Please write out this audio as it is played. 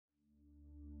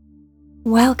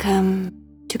Welcome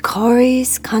to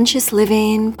Corey's Conscious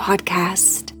Living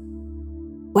podcast,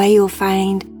 where you'll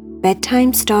find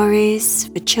bedtime stories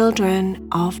for children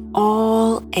of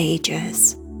all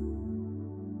ages.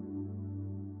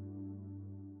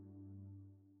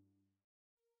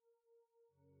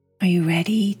 Are you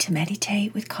ready to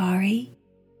meditate with Corey?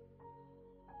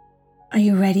 Are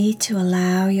you ready to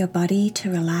allow your body to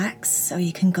relax so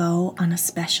you can go on a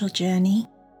special journey?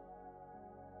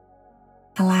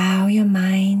 Allow your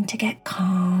mind to get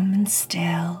calm and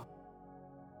still.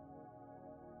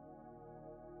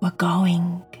 We're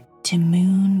going to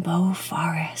Moonbow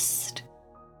Forest.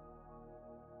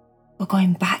 We're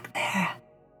going back there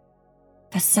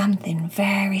for something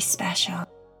very special.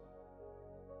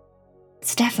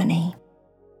 Stephany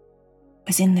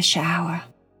was in the shower.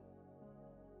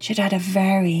 She'd had a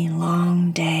very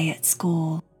long day at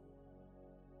school.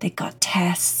 They got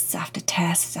tests after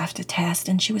tests after test,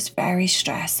 and she was very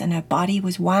stressed and her body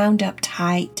was wound up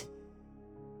tight.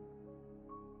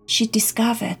 She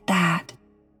discovered that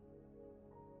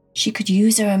she could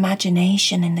use her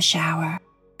imagination in the shower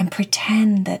and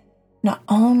pretend that not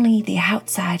only the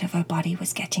outside of her body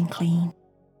was getting clean,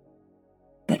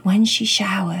 but when she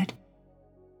showered,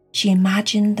 she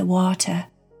imagined the water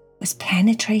was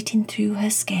penetrating through her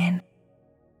skin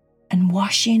and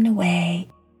washing away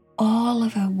all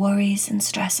of her worries and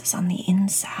stresses on the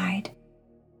inside.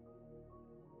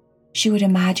 She would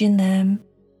imagine them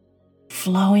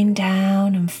flowing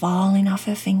down and falling off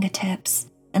her fingertips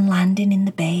and landing in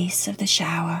the base of the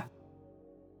shower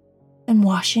and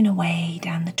washing away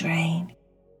down the drain.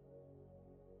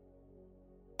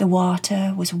 The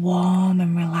water was warm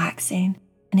and relaxing,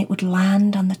 and it would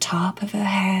land on the top of her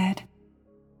head.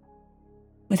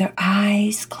 With her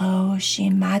eyes closed, she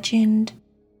imagined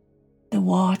the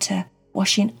water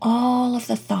washing all of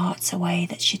the thoughts away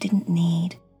that she didn't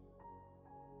need.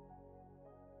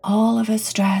 All of her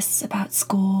stress about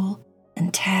school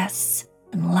and tests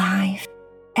and life,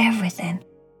 everything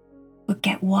would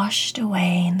get washed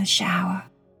away in the shower,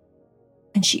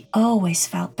 and she always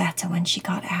felt better when she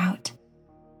got out.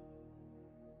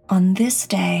 On this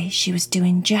day, she was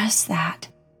doing just that.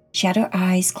 She had her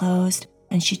eyes closed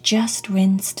and she just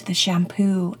rinsed the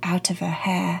shampoo out of her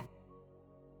hair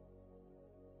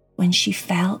when she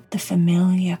felt the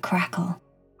familiar crackle.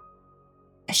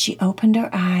 As she opened her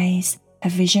eyes, her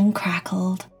vision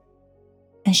crackled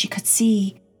and she could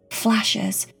see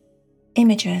flashes,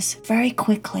 images very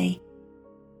quickly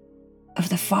of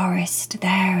the forest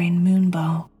there in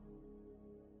Moonbow.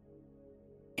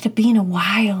 It had been a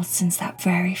while since that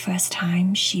very first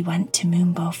time she went to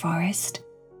Moonbow Forest.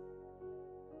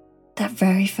 That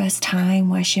very first time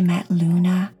where she met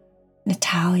Luna,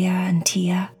 Natalia and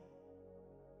Tia.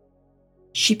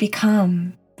 She'd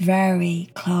become very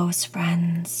close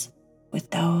friends with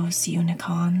those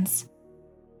unicorns.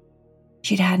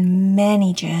 She'd had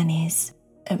many journeys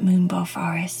at Moonbow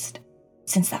Forest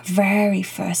since that very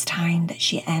first time that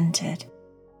she entered.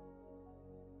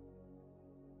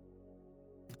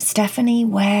 Stephany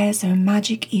wears her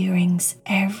magic earrings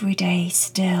every day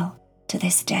still to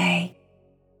this day.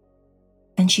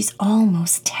 And she's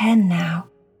almost 10 now.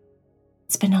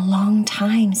 It's been a long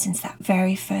time since that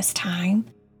very first time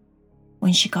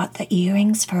when she got the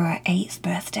earrings for her 8th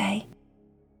birthday.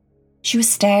 She was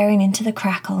staring into the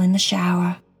crackle in the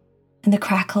shower, and the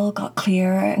crackle got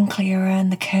clearer and clearer and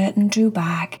the curtain drew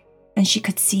back, and she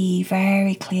could see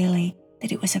very clearly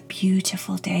that it was a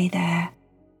beautiful day there.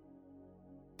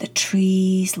 The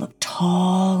trees looked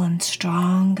tall and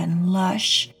strong and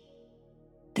lush.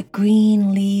 The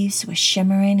green leaves were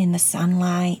shimmering in the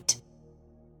sunlight.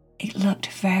 It looked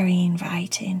very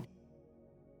inviting.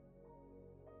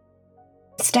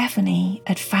 Stephany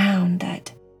had found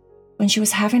that when she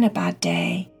was having a bad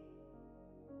day,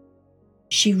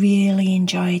 she really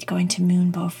enjoyed going to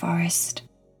Moonbow Forest.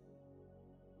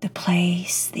 The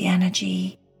place, the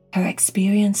energy, her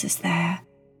experiences there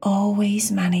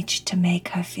always managed to make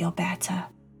her feel better.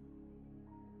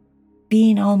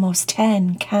 Being almost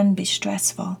 10 can be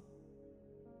stressful.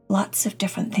 Lots of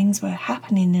different things were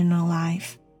happening in her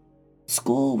life.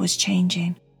 School was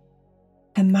changing.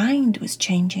 Her mind was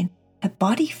changing. Her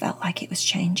body felt like it was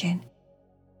changing.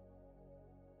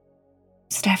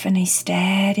 Stephany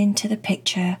stared into the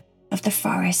picture of the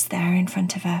forest there in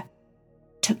front of her,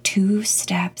 took 2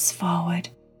 steps forward,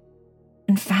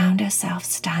 and found herself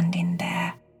standing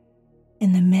there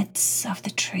in the midst of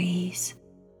the trees.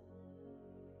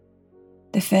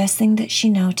 The first thing that she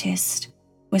noticed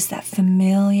was that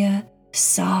familiar,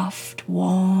 soft,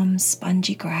 warm,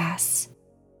 spongy grass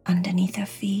underneath her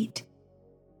feet.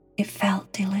 It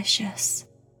felt delicious.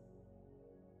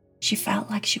 She felt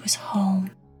like she was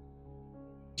home.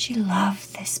 She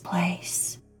loved this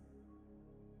place.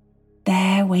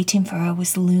 There, waiting for her,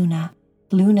 was Luna.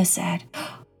 Luna said,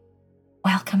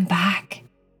 "Welcome back.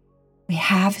 We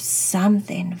have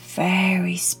something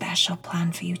very special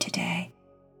planned for you today.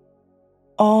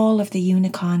 All of the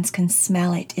unicorns can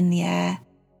smell it in the air.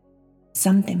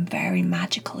 Something very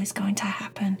magical is going to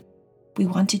happen. We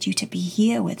wanted you to be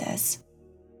here with us."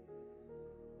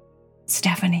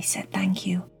 Stephany said thank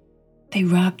you. They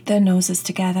rubbed their noses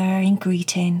together in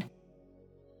greeting,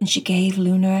 and she gave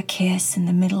Luna a kiss in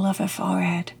the middle of her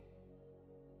forehead.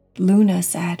 Luna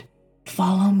said,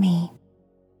 "Follow me.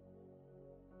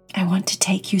 I want to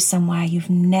take you somewhere you've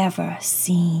never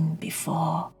seen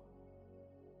before."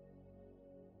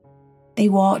 They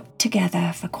walked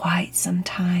together for quite some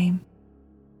time.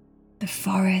 The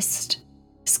forest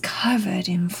was covered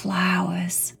in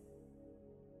flowers,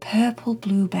 purple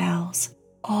bluebells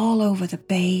all over the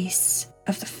base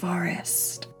of the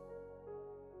forest.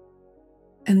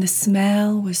 And the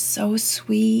smell was so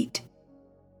sweet.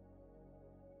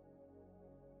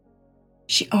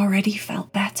 She already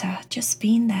felt better just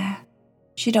being there.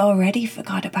 She'd already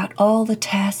forgot about all the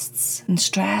tests and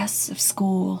stress of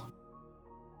school.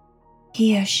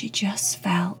 Here she just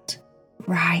felt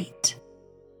right.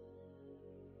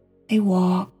 They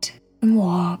walked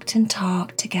and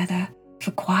talked together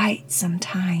for quite some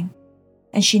time,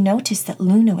 and she noticed that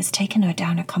Luna was taking her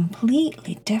down a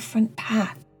completely different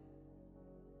path.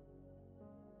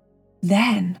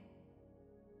 Then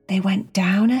they went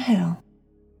down a hill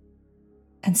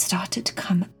and started to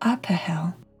come up a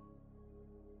hill,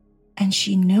 and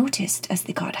she noticed as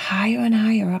they got higher and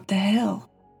higher up the hill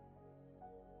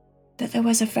that there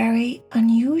was a very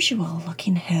unusual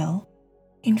looking hill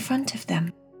in front of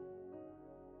them.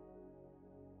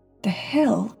 The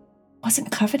hill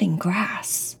wasn't covered in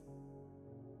grass.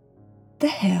 The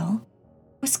hill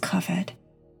was covered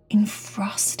in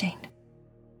frosting.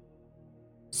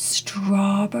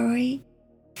 Strawberry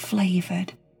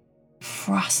flavored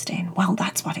frosting. Well,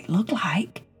 that's what it looked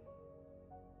like.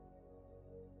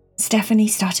 Stephany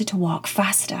started to walk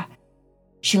faster.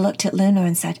 She looked at Luna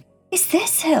and said, "Is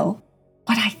this hill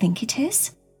what I think it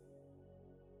is?"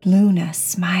 Luna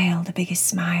smiled the biggest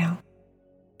smile.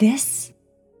 "This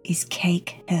is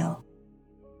Cake Hill."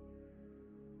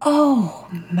 "Oh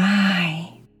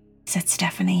my," said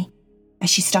Stephany as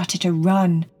she started to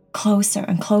run closer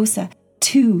and closer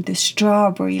to the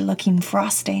strawberry-looking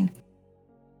frosting.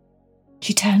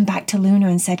 She turned back to Luna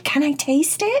and said, "Can I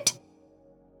taste it?"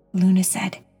 Luna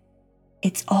said,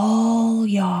 "It's all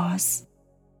yours."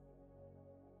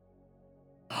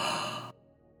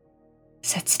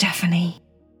 said Stephany.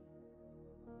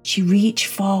 She reached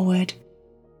forward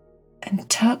and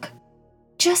took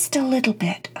just a little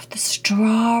bit of the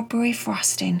strawberry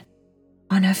frosting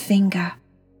on her finger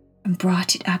and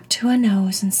brought it up to her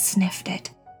nose and sniffed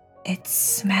it. It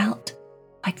smelt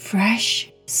like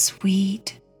fresh,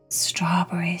 sweet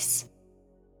strawberries.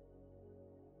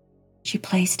 She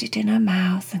placed it in her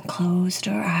mouth and closed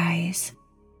her eyes.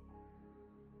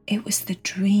 It was the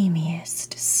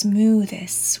dreamiest,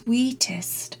 smoothest,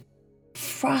 sweetest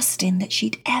frosting that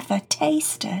she'd ever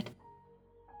tasted.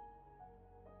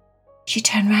 She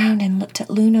turned round and looked at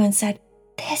Luna and said,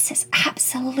 "This is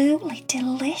absolutely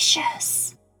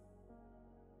delicious."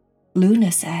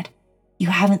 Luna said, "You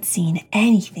haven't seen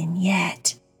anything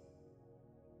yet.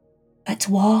 Let's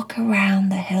walk around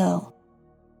the hill."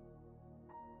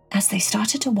 As they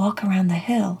started to walk around the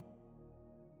hill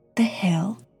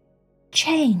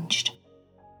changed.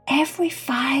 Every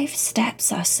 5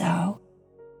 steps or so,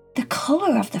 the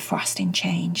colour of the frosting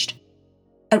changed.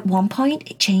 At one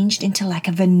point, it changed into like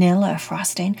a vanilla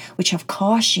frosting, which of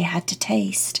course she had to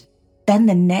taste. Then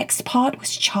the next part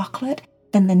was chocolate.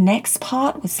 Then the next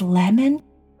part was lemon.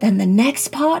 Then the next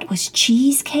part was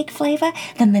cheesecake flavour.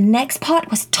 Then the next part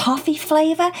was toffee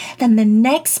flavour. Then the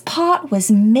next part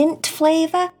was mint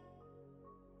flavour.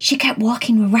 She kept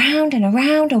walking around and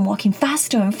around and walking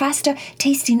faster and faster,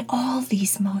 tasting all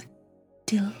these most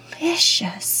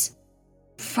delicious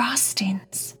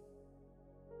frostings,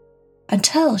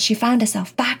 until she found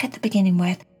herself back at the beginning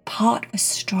where the part was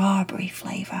strawberry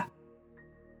flavour.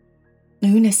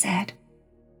 Luna said,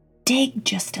 "Dig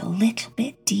just a little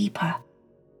bit deeper.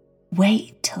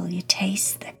 Wait till you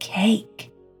taste the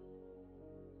cake."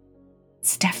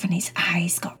 Stephany's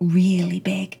eyes got really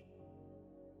big.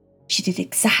 She did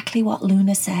exactly what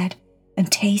Luna said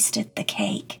and tasted the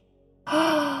cake.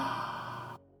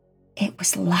 It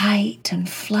was light and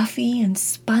fluffy and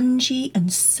spongy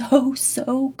and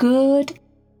so good.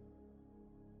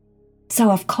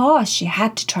 So of course she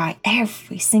had to try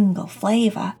every single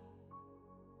flavour.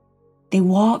 They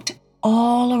walked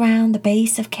all around the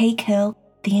base of Cake Hill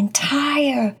the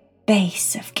entire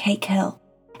base of Cake Hill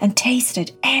and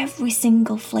tasted every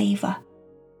single flavour.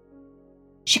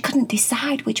 She couldn't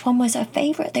decide which one was her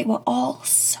favourite. They were all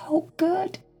so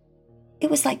good. It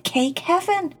was like cake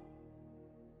heaven.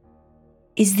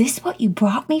 "Is this what you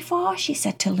brought me for?" she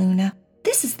said to Luna.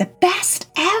 "This is the best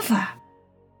ever."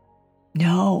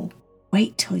 "No,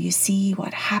 wait till you see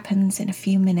what happens in a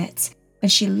few minutes."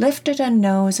 And she lifted her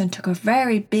nose and took a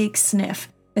very big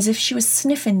sniff, as if she was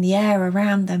sniffing the air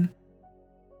around them.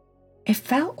 It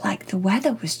felt like the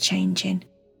weather was changing.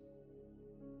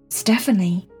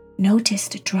 Stephany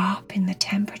noticed a drop in the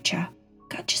temperature,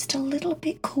 got just a little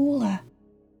bit cooler,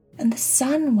 and the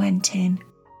sun went in.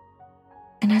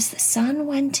 And as the sun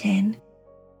went in,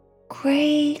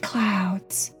 grey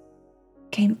clouds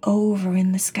came over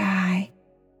in the sky.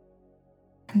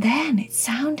 And then it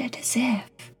sounded as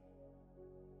if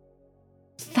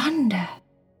thunder.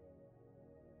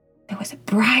 There was a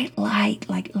bright light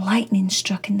like lightning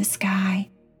struck in the sky.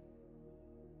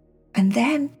 And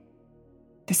then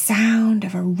the sound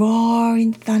of a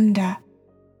roaring thunder.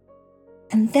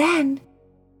 And then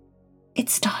it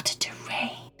started to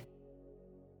rain.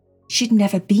 She'd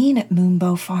never been at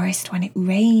Moonbow Forest when it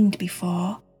rained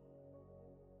before.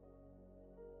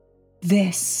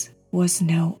 This was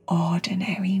no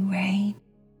ordinary rain.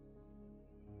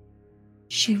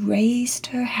 She raised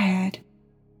her head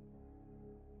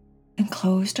and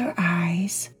closed her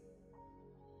eyes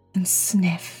and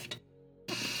sniffed.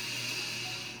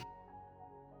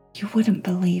 You wouldn't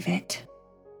believe it.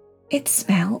 It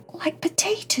smelled like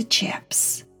potato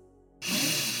chips.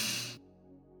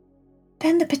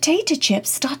 Then the potato chips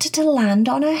started to land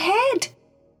on her head.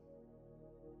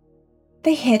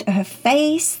 They hit her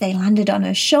face, they landed on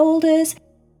her shoulders.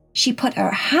 She put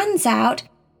her hands out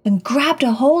and grabbed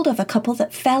a hold of a couple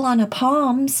that fell on her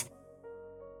palms.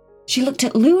 She looked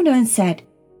at Luna and said,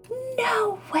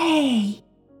 "No way!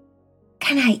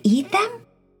 Can I eat them?"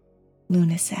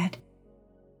 Luna said,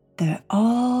 "They're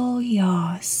all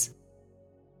yours."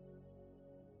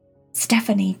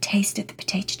 Stephany tasted the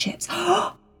potato chips.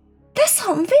 "Oh, they're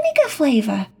salt and vinegar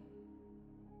flavour."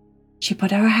 She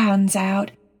put her hands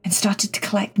out and started to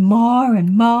collect more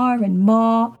and more and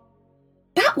more.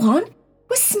 That one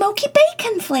was smoky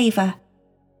bacon flavour.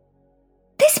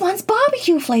 This one's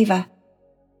barbecue flavour.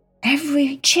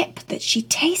 Every chip that she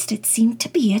tasted seemed to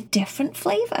be a different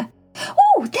flavour.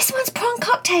 "Oh, this one's prawn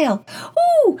cocktail.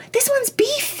 Oh, this one's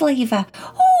beef flavour.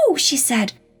 Oh," she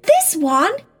said, "this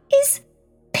one is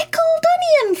pickled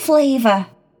onion flavour."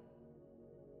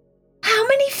 "How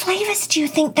many flavours do you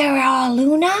think there are,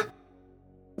 Luna?"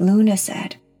 Luna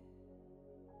said,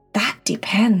 "That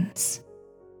depends.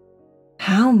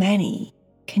 How many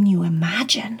can you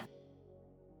imagine?"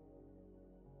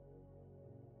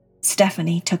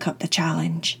 Stephany took up the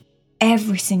challenge.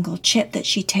 Every single chip that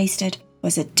she tasted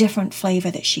was a different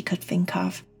flavour that she could think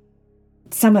of.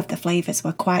 Some of the flavours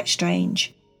were quite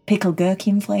strange. Pickled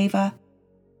gherkin flavour,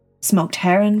 smoked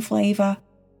heron flavour,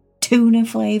 tuna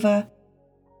flavour.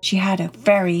 She had a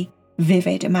very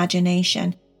vivid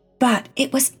imagination, but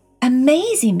it was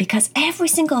amazing because every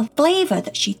single flavour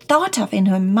that she thought of in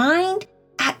her mind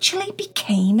actually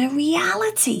became a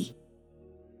reality.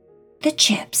 The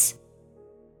chips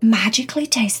magically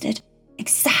tasted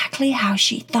exactly how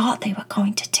she thought they were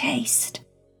going to taste.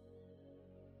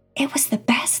 It was the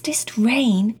bestest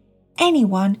rain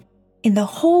anyone in the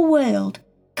whole world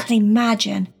could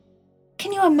imagine.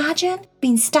 Can you imagine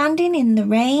being standing in the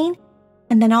rain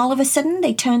and then all of a sudden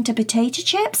they turn to potato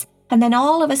chips and then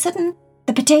all of a sudden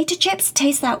the potato chips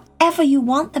taste however you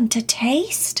want them to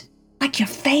taste? Like your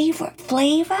favourite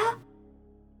flavour?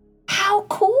 How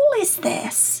cool is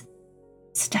this?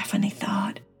 Stephany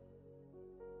thought.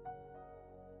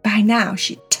 By now,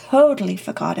 she totally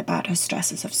forgot about her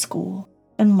stresses of school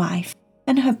and life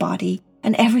and her body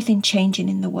and everything changing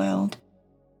in the world.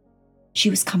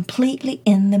 She was completely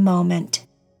in the moment,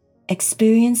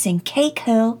 experiencing Cake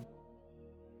Hill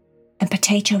and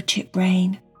potato chip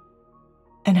rain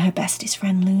and her bestest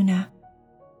friend Luna.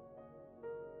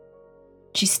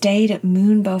 She stayed at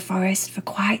Moonbow Forest for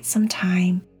quite some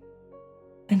time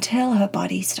until her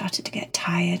body started to get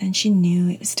tired and she knew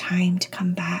it was time to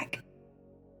come back.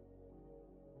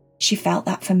 She felt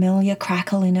that familiar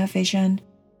crackle in her vision,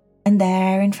 and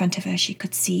there in front of her she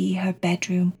could see her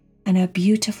bedroom and her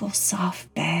beautiful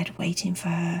soft bed waiting for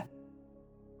her.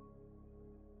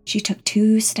 She took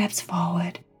 2 steps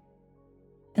forward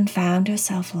and found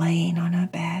herself laying on her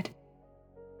bed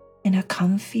in her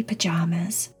comfy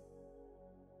pajamas,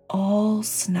 all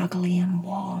snuggly and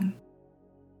warm.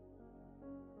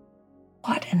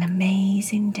 What an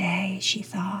amazing day, she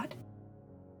thought.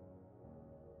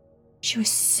 She was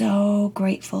so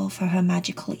grateful for her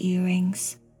magical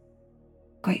earrings,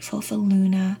 grateful for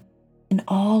Luna and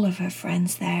all of her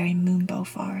friends there in Moonbow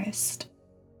Forest.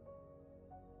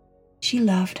 She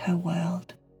loved her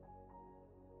world,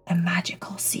 a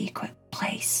magical secret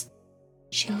place.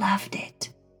 She loved it,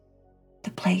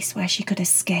 the place where she could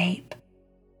escape.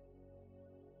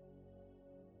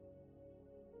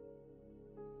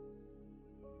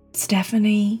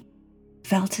 Stephany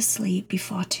fell to sleep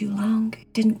before too long.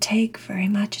 It didn't take very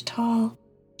much at all.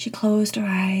 She closed her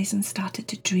eyes and started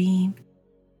to dream.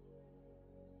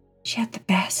 She had the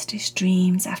bestest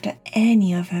dreams after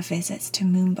any of her visits to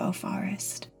Moonbow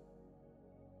Forest.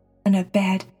 And her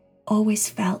bed always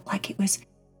felt like it was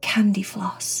candy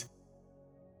floss.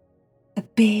 A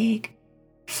big,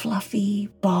 fluffy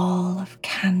ball of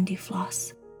candy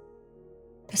floss.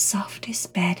 The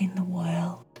softest bed in the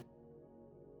world.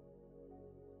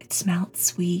 It smelled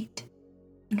sweet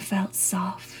and felt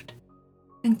soft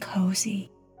and cozy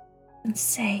and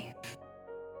safe.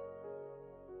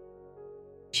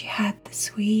 She had the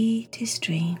sweetest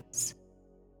dreams.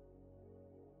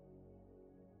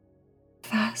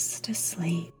 Fast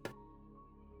asleep.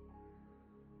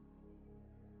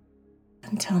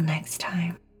 Until next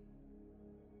time.